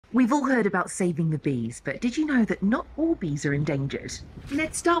We've all heard about saving the bees, but did you know that not all bees are endangered?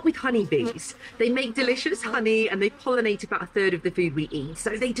 Let's start with honeybees. They make delicious honey and they pollinate about a third of the food we eat, so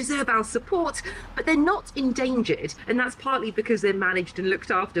they deserve our support, but they're not endangered, and that's partly because they're managed and looked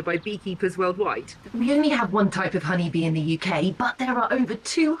after by beekeepers worldwide. We only have one type of honeybee in the UK, but there are over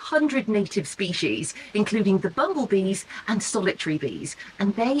 200 native species, including the bumblebees and solitary bees,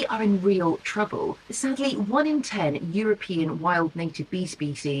 and they are in real trouble. Sadly, 1 in 10 European wild native bee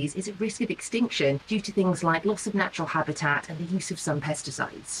species is at risk of extinction due to things like loss of natural habitat and the use of some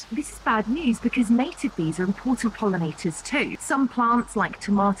pesticides. This is bad news because native bees are important pollinators too. Some plants like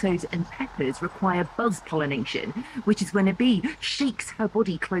tomatoes and peppers require buzz pollination, which is when a bee shakes her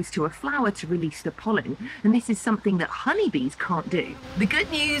body close to a flower to release the pollen, and this is something that honeybees can't do. The good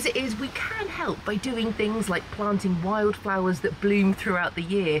news is we can help by doing things like planting wildflowers that bloom throughout the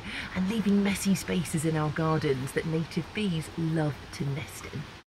year and leaving messy spaces in our gardens that native bees love to nest in.